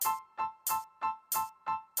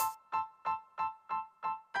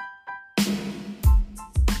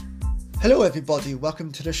Hello everybody,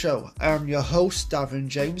 welcome to the show. I am your host, Davin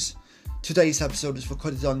James. Today's episode is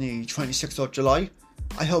recorded on the 26th of July.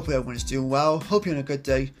 I hope everyone is doing well, hope you're on a good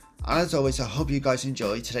day, and as always I hope you guys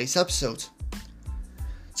enjoy today's episode.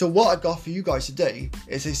 So what I got for you guys today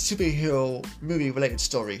is a superhero movie related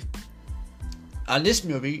story. And this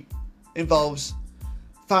movie involves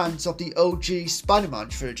fans of the OG Spider-Man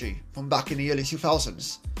trilogy from back in the early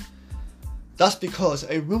 2000s. That's because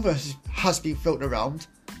a rumour has been floating around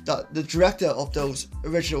that the director of those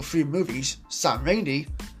original three movies, Sam Raimi,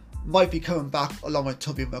 might be coming back along with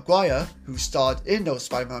Tobey Maguire, who starred in those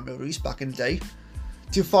Spider-Man movies back in the day,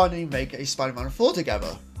 to finally make a Spider-Man 4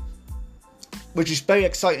 together. Which is very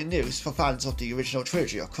exciting news for fans of the original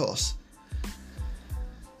trilogy, of course.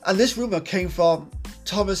 And this rumour came from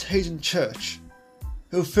Thomas Hayden Church,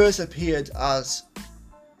 who first appeared as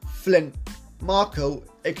Flint Marko,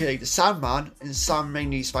 aka the Sandman, in Sam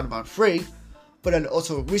Raimi's Spider-Man 3, but then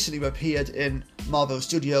also recently appeared in Marvel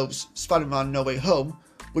Studios' Spider-Man No Way Home,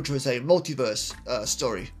 which was a multiverse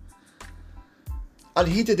story. And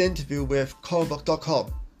he did an interview with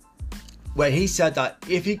comicbook.com, where he said that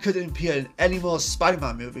if he couldn't appear in any more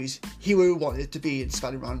Spider-Man movies, he would want it to be in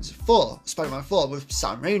Spider-Man 4 with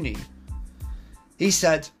Sam Raimi. He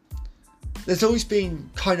said, there's always been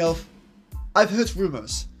I've heard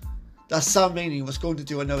rumours that Sam Raimi was going to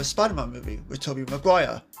do another Spider-Man movie with Tobey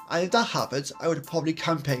Maguire, and if that happens, I would probably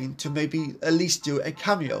campaign to maybe at least do a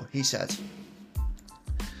cameo, he said.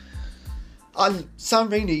 And Sam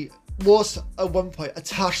Raimi was at one point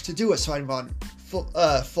attached to do a Spider-Man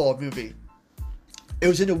 4 movie. It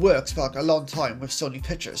was in the works for a long time with Sony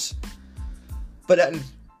Pictures, but then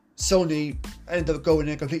Sony ended up going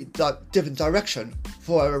in a completely different direction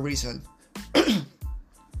for whatever reason.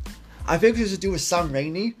 I think it was to do with Sam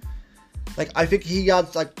Raimi. I think he had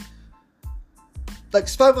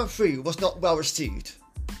Spider-Man 3 was not well received.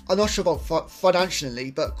 I'm not sure about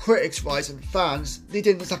financially, but critics-wise and fans, they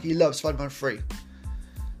didn't exactly love Spider-Man 3.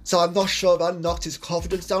 So I'm not sure if that knocked his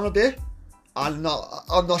confidence down a bit. I'm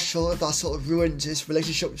not sure if that sort of ruined his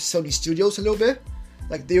relationship with Sony Studios a little bit.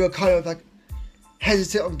 They were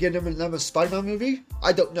hesitant on giving him another Spider-Man movie.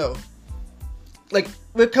 I don't know. When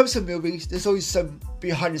it comes to movies, there's always some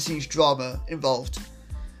behind-the-scenes drama involved.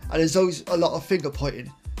 And there's always a lot of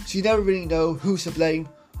finger-pointing. So you never really know who's to blame,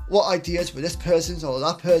 what ideas were this person's or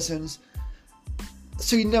that person's.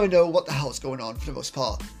 So you never know what the hell's going on for the most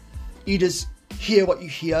part. You just hear what you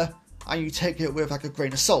hear and you take it with a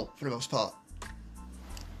grain of salt for the most part.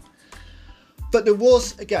 But there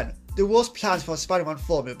was plans for a Spider-Man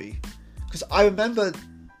 4 movie. Because I remember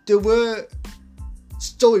there were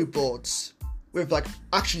storyboards with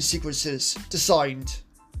action sequences designed,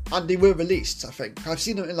 and they were released, I think. I've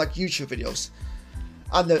seen them in YouTube videos.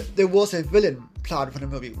 And there was a villain planned for the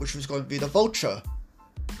movie, which was going to be the Vulture,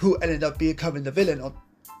 who ended up becoming the villain of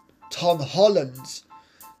Tom Holland's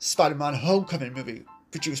Spider-Man Homecoming movie,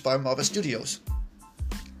 produced by Marvel Studios,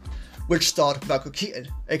 which starred Michael Keaton,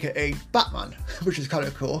 aka Batman, which is kind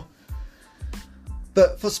of cool.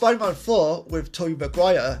 But for Spider-Man 4 with Tobey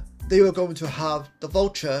Maguire, they were going to have the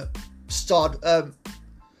Vulture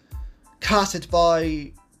casted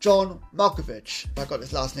by John Malkovich, if I got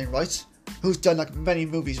his last name right, who's done many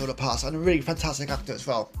movies over the past and a really fantastic actor as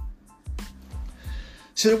well.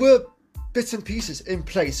 So there were bits and pieces in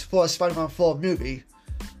place for a Spider-Man 4 movie,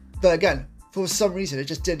 but again, for some reason it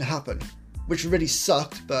just didn't happen, which really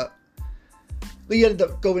sucked. But we ended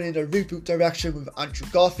up going in a reboot direction with Andrew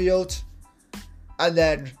Garfield, and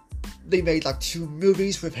then they made 2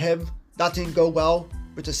 movies with him. That didn't go well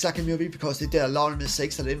with the second movie because they did a lot of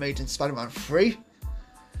mistakes that they made in Spider-Man 3,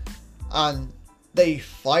 and they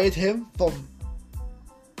fired him from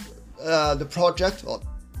the project, or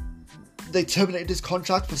they terminated his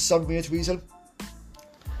contract for some weird reason.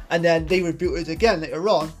 And then they rebooted again later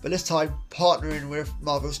on, but this time partnering with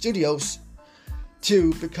Marvel Studios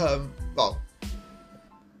to become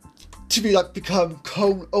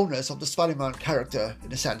co-owners of the Spider-Man character,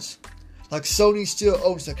 in a sense. Sony still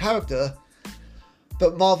owns the character,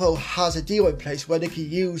 but Marvel has a deal in place where they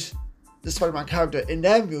can use the Spider-Man character in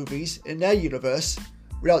their movies, in their universe,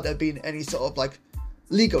 without there being any sort of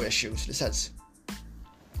legal issues, in a sense.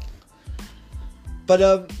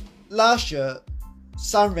 But last year,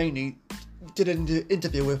 Sam Raimi did an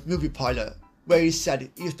interview with Movie Pilot where he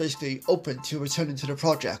said he was basically open to returning to the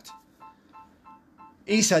project.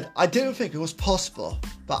 He said, I didn't think it was possible,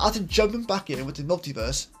 but after jumping back in with the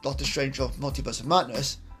multiverse, Doctor Strange of Multiverse of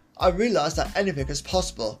Madness, I realised that anything is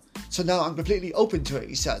possible, so now I'm completely open to it,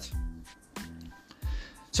 he said.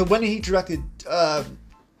 So when he directed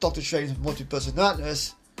Doctor Strange of Multiverse of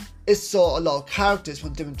Madness, it saw a lot of characters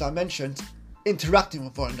from different dimensions interacting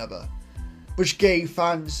with one another. which gave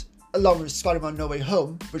fans, along with Spider-Man No Way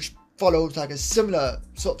Home, which followed like a similar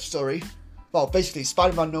sort of story. Well, basically,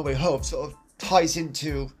 Spider-Man No Way Home sort of ties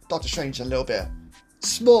into Doctor Strange a little bit.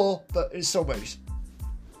 Small, but in some ways.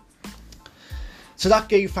 So that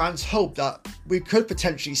gave fans hope that we could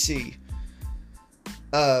potentially see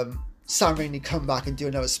Sam Raimi come back and do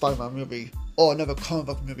another Spider-Man movie or another comic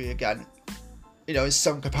book movie again, in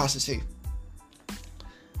some capacity.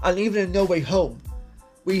 And even in No Way Home,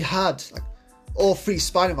 we had like all three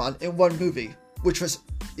Spider-Man in one movie, which was,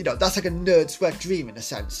 that's like a nerd's wet dream in a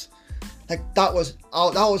sense. Like that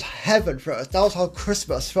was heaven for us. That was our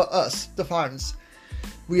Christmas for us, the fans.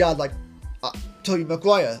 We had like Tobey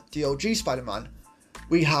Maguire, the OG Spider-Man.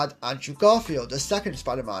 We had Andrew Garfield, the second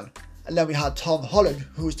Spider-Man. And then we had Tom Holland,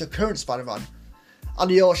 who is the current Spider-Man. And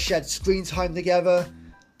they all shared screen time together.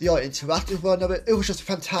 They all interacted with one another. It was just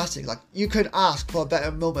fantastic. Like, you couldn't ask for a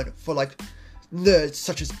better moment for like nerds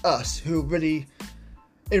such as us, who really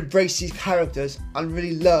embrace these characters and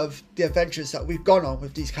really love the adventures that we've gone on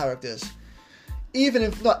with these characters. Even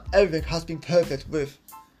if not everything has been perfect with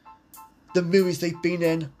the movies they've been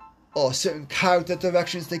in, or certain character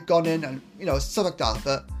directions they've gone in, and stuff like that,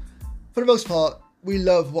 but for the most part, we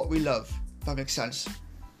love what we love, if that makes sense.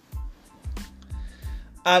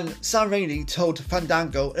 And Sam Raimi told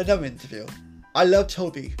Fandango in another interview, "I love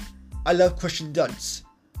Tobey, I love Kristen Dunst,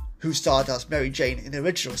 who starred as Mary Jane in the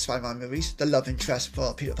original Spider-Man movies, the love interest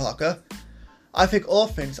for Peter Parker. I think all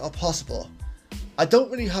things are possible. I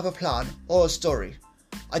don't really have a plan or a story.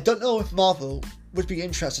 I don't know if Marvel would be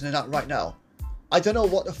interested in that right now. I don't know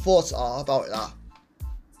what the thoughts are about that.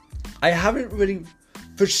 I haven't really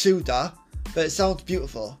pursued that, but it sounds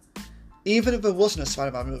beautiful. Even if it wasn't a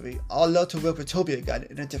Spider-Man movie, I'd love to work with Tobey again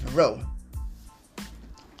in a different role."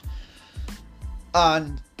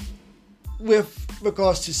 And with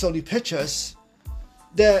regards to Sony Pictures,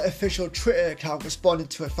 their official Twitter account responded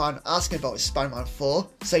to a fan asking about Spider-Man 4,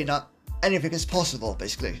 saying that anything is possible,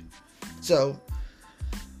 basically. So,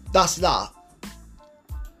 that's that.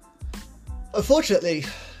 Unfortunately,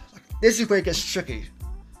 this is where it gets tricky.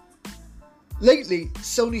 Lately,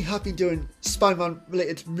 Sony have been doing Spider-Man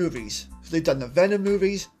related movies. So they've done the Venom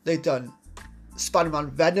movies, they've done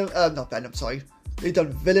Spider-Man Venom, they've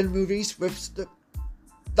done villain movies with that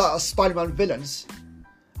are Spider-Man villains.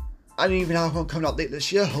 And even have one coming out later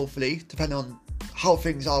this year, hopefully, depending on how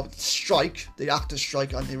things are with the strike, the actors'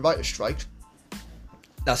 strike and the writers' strike.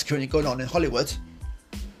 That's currently going on in Hollywood.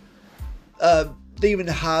 They even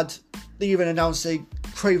announced a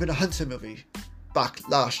Kraven the Hunter movie back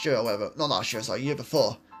last year or whatever. Not last year, sorry, year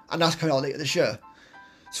before. And that's coming out later this year.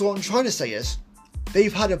 So what I'm trying to say is,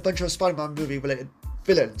 they've had a bunch of Spider-Man movie related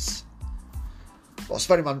villains. Well,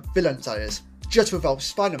 Spider-Man villains, that is. Just without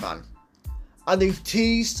Spider-Man. And they've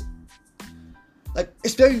teased... Like,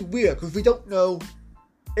 it's very weird, because we don't know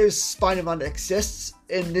if Spider-Man exists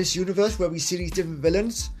in this universe where we see these different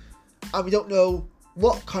villains. And we don't know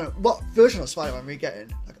what version of Spider-Man we're getting.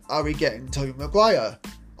 Like, are we getting Tobey Maguire?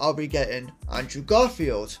 Are we getting Andrew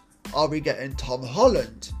Garfield? Are we getting Tom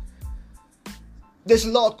Holland? There's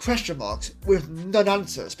a lot of question marks with no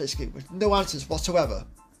answers, basically, with no answers whatsoever.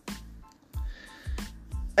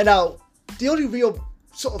 And now, the only real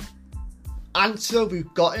sort of answer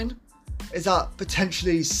we've gotten is that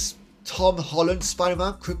potentially Tom Holland's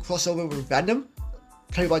Spider-Man could cross over with Venom,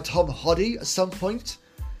 played by Tom Hardy at some point,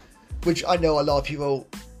 which I know a lot of people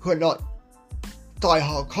who are not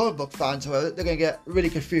die-hard comic book fans, they're going to get really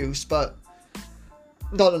confused, but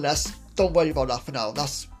nonetheless, don't worry about that for now.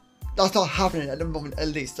 That's not happening at the moment, at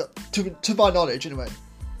least, to my knowledge, anyway.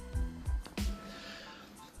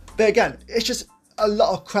 But again, it's just a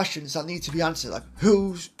lot of questions that need to be answered, like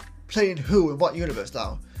who's playing who in what universe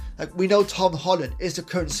now. Like, we know Tom Holland is the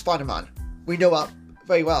current Spider-Man. We know that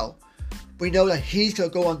very well. We know that he's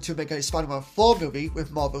going to go on to make a Spider-Man 4 movie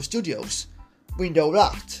with Marvel Studios. We know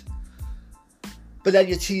that. But then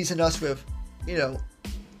you're teasing us with,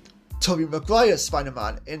 Tobey Maguire's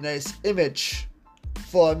Spider-Man in this image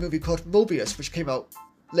for a movie called Mobius, which came out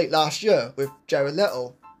late last year with Jared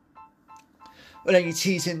Leto. And then you're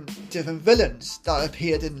teasing different villains that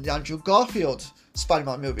appeared in the Andrew Garfield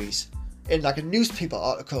Spider-Man movies in like a newspaper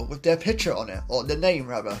article with their picture on it, or the name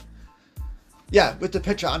rather. Yeah, with the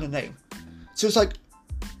picture and the name. So it's like,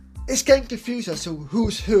 it's getting confused as to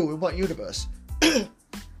who's who in what universe.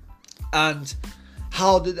 And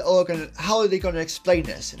how are they going to explain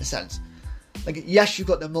this, in a sense? Like, yes, you've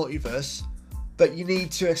got the multiverse, but you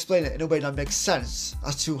need to explain it in a way that makes sense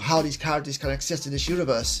as to how these characters can exist in this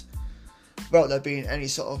universe without there being any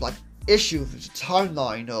sort of like issue with the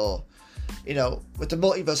timeline, or with the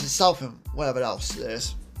multiverse itself and whatever else it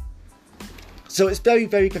is. So it's very,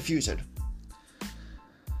 very confusing.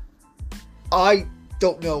 I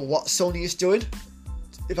don't know what Sony is doing,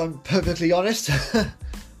 if I'm perfectly honest.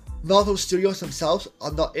 Marvel Studios themselves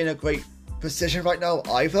are not in a great position right now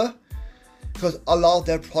either, because a lot of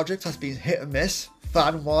their projects has been hit and miss,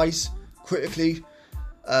 fan-wise, critically,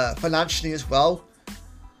 financially as well.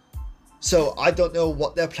 So I don't know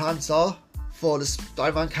what their plans are for the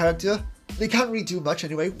Spider-Man character. They can't really do much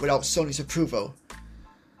anyway without Sony's approval.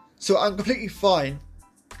 So I'm completely fine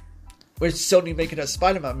with Sony making a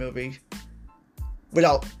Spider-Man movie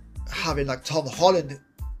without having like Tom Holland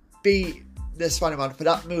be the Spider-Man for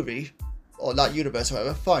that movie or that universe or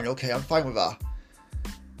whatever. Fine, okay, I'm fine with that.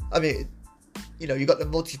 I mean, you know, you got the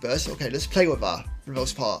multiverse, okay, let's play with that for the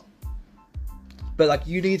most part. But like,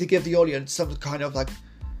 you need to give the audience some kind of like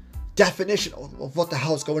definition of what the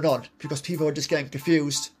hell's going on, because people are just getting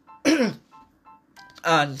confused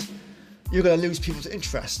and you're going to lose people's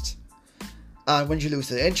interest. And when you lose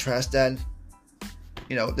their interest, then,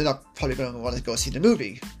 you know, they're not probably going to want to go see the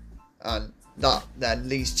movie, and that then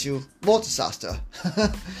leads to more disaster.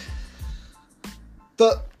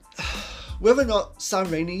 But whether or not Sam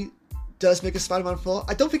Raimi does make a Spider-Man 4,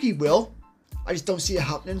 I don't think he will. I just don't see it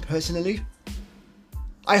happening personally.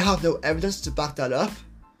 I have no evidence to back that up.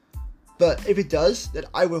 But if it does, then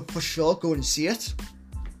I will for sure go and see it.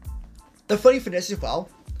 The funny thing is as well,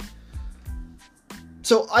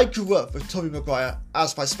 so I grew up with Tobey Maguire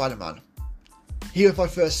as my Spider-Man. He was my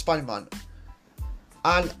first Spider-Man.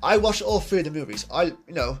 And I watched all three of the movies. I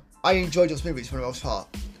enjoyed those movies for the most part.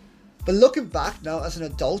 But looking back now as an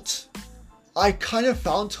adult, I kind of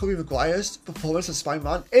found Tobey Maguire's performance as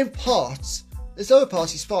Spider-Man in parts. There's other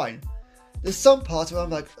parts he's fine. There's some parts where I'm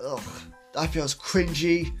like, ugh, that feels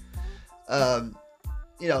cringy.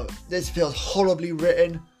 You know, this feels horribly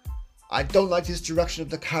written. I don't like this direction of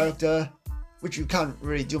the character, which you can't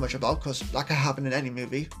really do much about because that can happen in any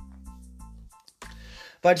movie.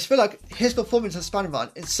 But I just feel like his performance as Spider-Man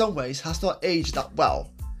in some ways has not aged that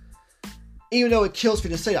well. Even though it kills me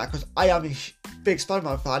to say that, because I am a big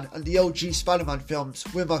Spider-Man fan, and the OG Spider-Man films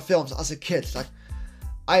were my films as a kid. Like,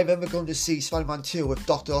 I remember going to see Spider-Man 2 with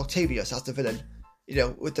Dr. Octavius as the villain, you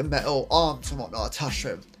know, with the metal arms and whatnot attached to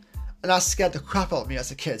him. And that scared the crap out of me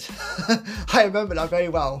as a kid. I remember that very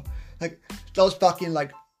well. Like, that was back in,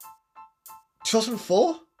 like,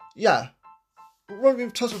 2004? Yeah.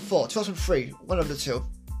 2004, 2003, one of the two.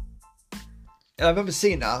 And I remember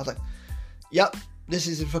seeing that, I was like, yep, this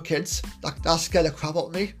isn't for kids. That scared the crap out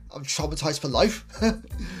of me. I'm traumatized for life.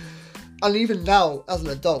 And even now, as an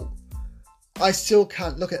adult, I still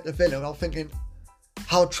can't look at the villain without thinking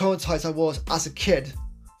how traumatized I was as a kid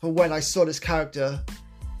for when I saw this character,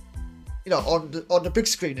 you know, on the big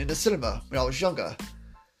screen in the cinema when I was younger.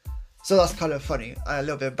 So that's kind of funny and a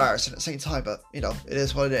little bit embarrassing at the same time, but, you know, it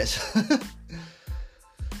is what it is.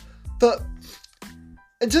 But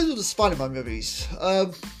in terms of the Spider-Man movies,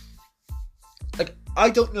 like, I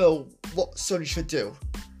don't know what Sony should do.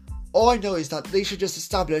 All I know is that they should just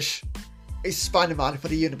establish a Spider-Man for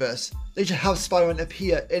the universe. They should have Spider-Man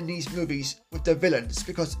appear in these movies with the villains,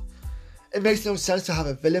 because it makes no sense to have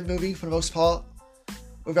a villain movie for the most part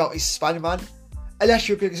without a Spider-Man, unless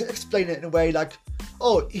you can explain it in a way like,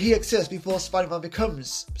 oh, he exists before Spider-Man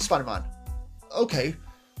becomes Spider-Man. Okay,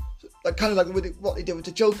 like kind of like what they did with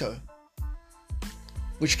the Joker,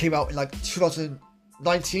 which came out in like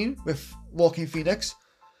 2019 with Joaquin Phoenix.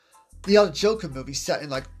 The other Joker movie set in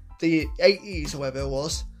like the 80s or whatever it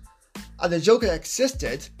was, and the Joker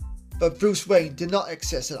existed, but Bruce Wayne did not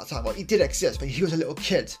exist at that time. Well, he did exist, but he was a little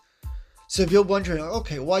kid. So if you're wondering,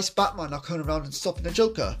 okay, why is Batman not coming around and stopping the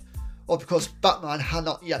Joker? Or because Batman had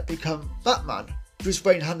not yet become Batman. Bruce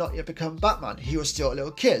Wayne had not yet become Batman. He was still a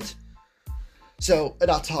little kid. So at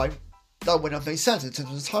that time, that wouldn't have made sense in terms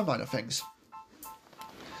of the timeline of things.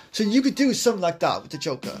 So you could do something like that with the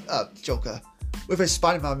Joker, with a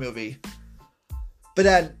Spider-Man movie. But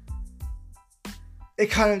then, it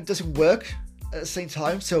kind of doesn't work at the same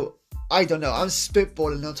time. So, I don't know. I'm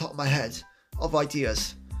spitballing on top of my head of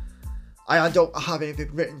ideas. I don't have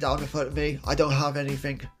anything written down in front of me. I don't have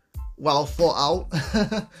anything well thought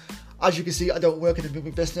out. As you can see, I don't work in the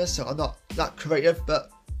movie business, so I'm not that creative. But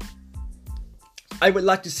I would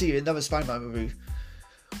like to see another Spider-Man movie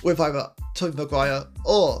with either Tobey Maguire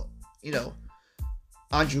or, you know,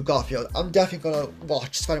 Andrew Garfield. I'm definitely going to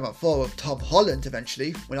watch Spider-Man 4 with Tom Holland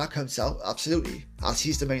eventually when that comes out, absolutely, as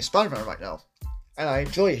he's the main Spider-Man right now. And I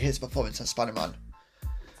enjoy his performance as Spider-Man.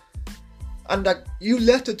 And like, you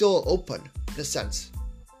left the door open, in a sense.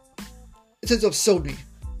 In terms of Sony,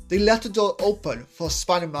 they left the door open for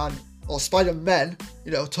Spider-Man or Spider-Men,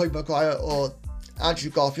 you know, Tobey Maguire or Andrew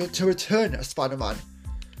Garfield, to return as Spider-Man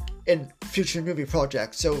in future movie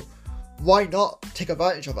projects. So why not take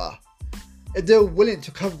advantage of that? if they're willing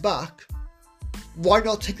to come back, why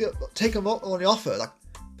not take them up on the offer? Like,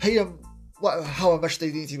 pay them however much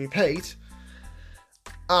they need to be paid,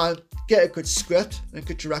 and get a good script and a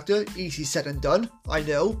good director. Easy said and done, I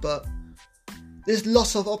know, but there's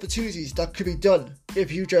lots of opportunities that could be done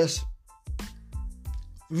if you just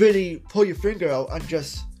really pull your finger out and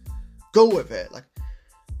just go with it. Like,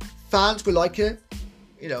 fans will like it,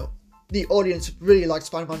 you know. The audience really liked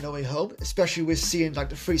Spider-Man No Way Home, especially with seeing like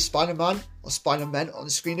the 3 Spider-Man or Spider-Men on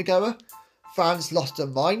the screen together. Fans lost their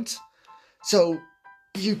mind. So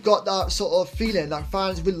you got that sort of feeling that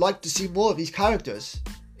fans would like to see more of these characters,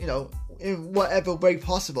 you know, in whatever way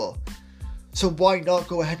possible. So why not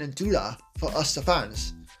go ahead and do that for us, the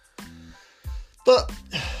fans? But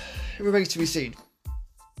it remains to be seen.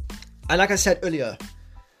 And like I said earlier,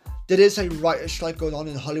 there is a writer's strike going on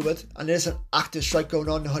in Hollywood, and there's an actor's strike going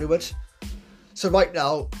on in Hollywood. So right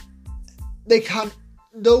now,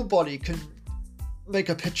 nobody can make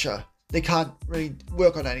a picture. They can't really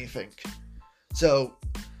work on anything. So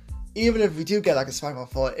even if we do get like a Spider-Man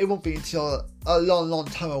 4, it won't be until a long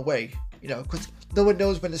time away, you know, because no one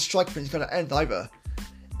knows when the strike thing is going to end either.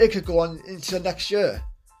 It could go on into next year.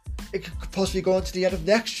 It could possibly go on to the end of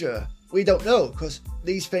next year. We don't know, because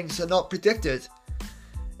these things are not predicted.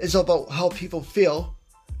 It's all about how people feel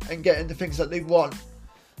and getting the things that they want,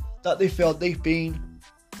 that they feel they've been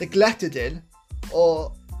neglected in,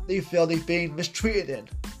 or they feel they've been mistreated in.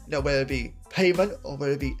 You know, whether it be payment or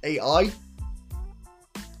whether it be AI.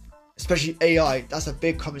 Especially AI, that's a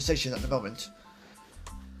big conversation at the moment.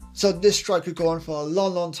 So this strike could go on for a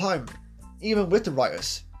long time. Even with the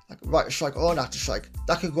writers, like a writer strike or an actor strike,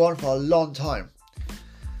 that could go on for a long time.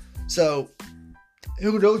 So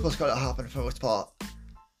who knows what's going to happen for the most part.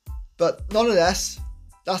 But nonetheless,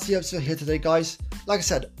 that's the episode here today, guys. Like I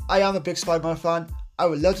said, I am a big Spider-Man fan. I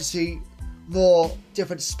would love to see more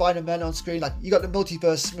different Spider-Men on screen. Like, you got the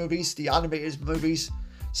multiverse movies, the animated movies,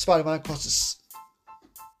 Spider-Man across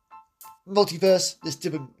the multiverse. There's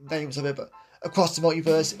different names of it, but across the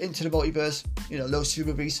multiverse, into the multiverse, you know, those 2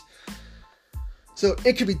 movies. So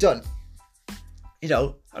it could be done, you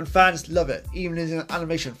know, and fans love it. Even in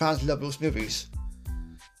animation, fans love those movies.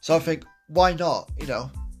 So I think, why not, you know?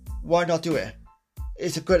 Why not do it?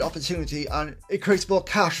 It's a great opportunity, and it creates more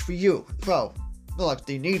cash for you as well. Not like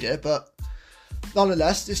they need it, but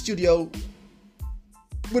nonetheless, the studio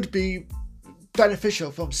would be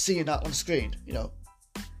beneficial from seeing that on screen, you know,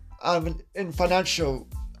 and in financial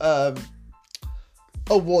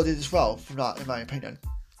awarded as well from that, in my opinion.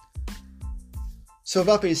 So with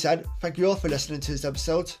that being said, thank you all for listening to this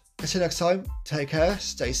episode. Until next time, take care,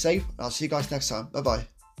 stay safe, and I'll see you guys next time. Bye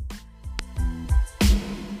bye.